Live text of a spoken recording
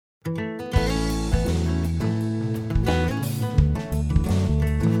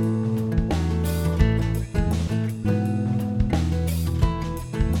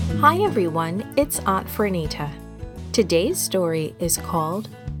Hi everyone, it's Aunt Fernita. Today's story is called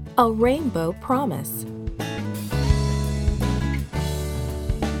A Rainbow Promise.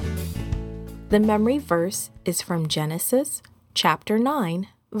 The memory verse is from Genesis chapter 9,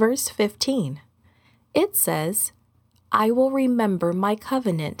 verse 15. It says, "I will remember my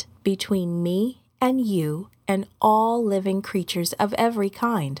covenant between me and you and all living creatures of every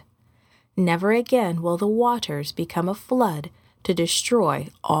kind. Never again will the waters become a flood to destroy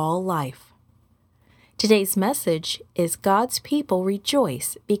all life." Today's message is God's people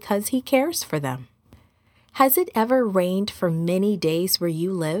rejoice because He cares for them. Has it ever rained for many days where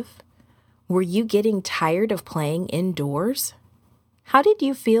you live? Were you getting tired of playing indoors? How did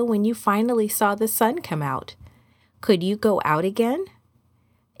you feel when you finally saw the sun come out? Could you go out again?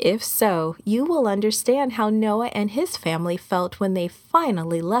 If so, you will understand how Noah and his family felt when they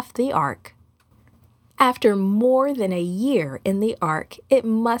finally left the ark. After more than a year in the ark, it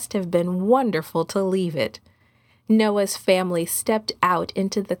must have been wonderful to leave it. Noah's family stepped out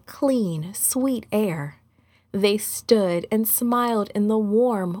into the clean, sweet air. They stood and smiled in the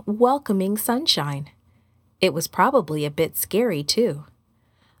warm, welcoming sunshine. It was probably a bit scary, too.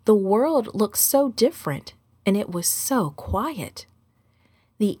 The world looked so different, and it was so quiet.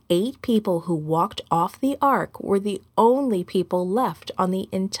 The 8 people who walked off the ark were the only people left on the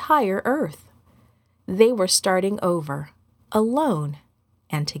entire earth. They were starting over, alone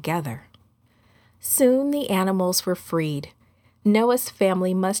and together. Soon the animals were freed. Noah's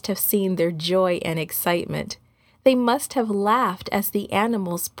family must have seen their joy and excitement. They must have laughed as the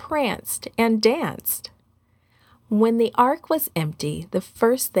animals pranced and danced. When the ark was empty, the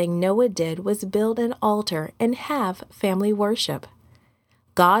first thing Noah did was build an altar and have family worship.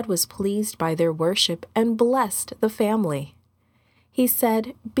 God was pleased by their worship and blessed the family. He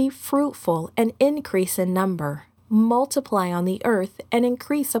said, "Be fruitful and increase in number, multiply on the earth and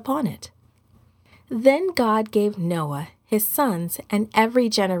increase upon it." Then God gave Noah, his sons, and every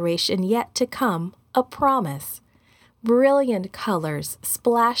generation yet to come a promise. Brilliant colors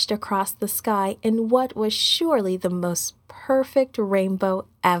splashed across the sky in what was surely the most perfect rainbow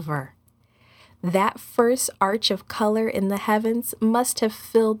ever. That first arch of color in the heavens must have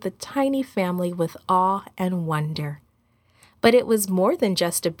filled the tiny family with awe and wonder. But it was more than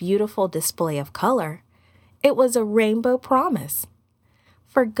just a beautiful display of color. It was a rainbow promise.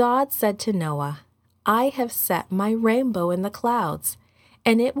 For God said to Noah, "I have set my rainbow in the clouds,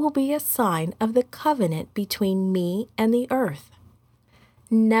 and it will be a sign of the covenant between me and the earth.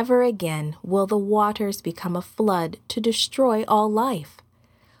 Never again will the waters become a flood to destroy all life.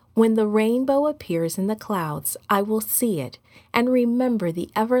 When the rainbow appears in the clouds, I will see it and remember the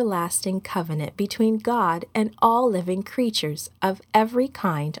everlasting covenant between God and all living creatures of every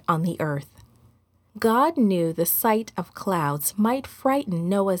kind on the earth." God knew the sight of clouds might frighten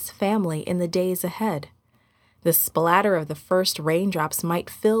Noah's family in the days ahead. The splatter of the first raindrops might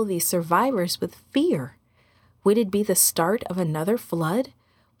fill the survivors with fear. Would it be the start of another flood?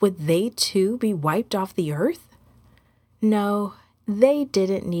 Would they too be wiped off the earth? No, they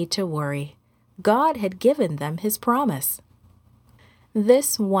didn't need to worry. God had given them His promise.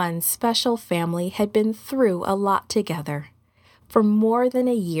 This one special family had been through a lot together. For more than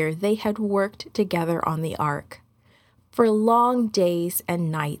a year, they had worked together on the ark. For long days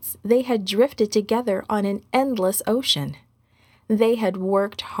and nights, they had drifted together on an endless ocean. They had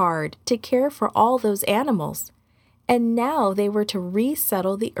worked hard to care for all those animals, and now they were to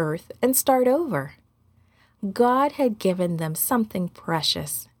resettle the earth and start over. God had given them something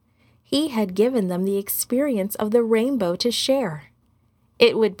precious. He had given them the experience of the rainbow to share.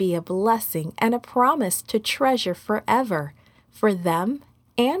 It would be a blessing and a promise to treasure forever for them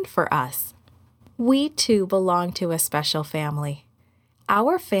and for us. We too belong to a special family.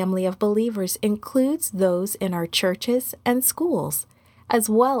 Our family of believers includes those in our churches and schools, as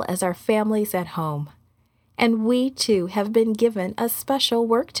well as our families at home. And we too have been given a special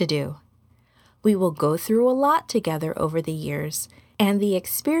work to do. We will go through a lot together over the years, and the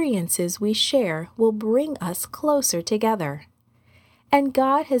experiences we share will bring us closer together. And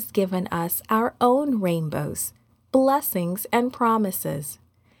God has given us our own rainbows, blessings, and promises.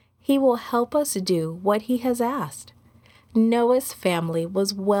 He will help us do what He has asked. Noah's family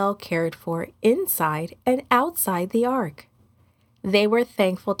was well cared for inside and outside the ark. They were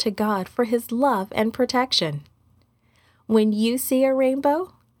thankful to God for His love and protection. When you see a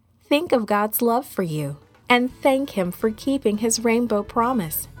rainbow, think of God's love for you and thank Him for keeping His rainbow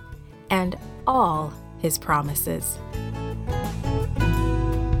promise and all His promises.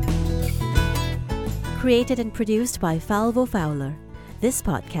 Created and produced by Falvo Fowler. This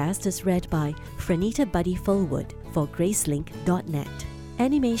podcast is read by Fernita Buddy Fullwood for Gracelink.net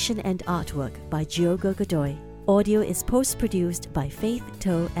Animation and artwork by Diogo Godoy. Audio is post-produced by Faith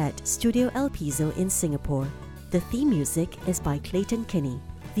To at Studio El Piso in Singapore. The theme music is by Clayton Kinney.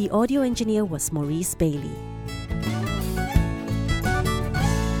 The audio engineer was Maurice Bailey.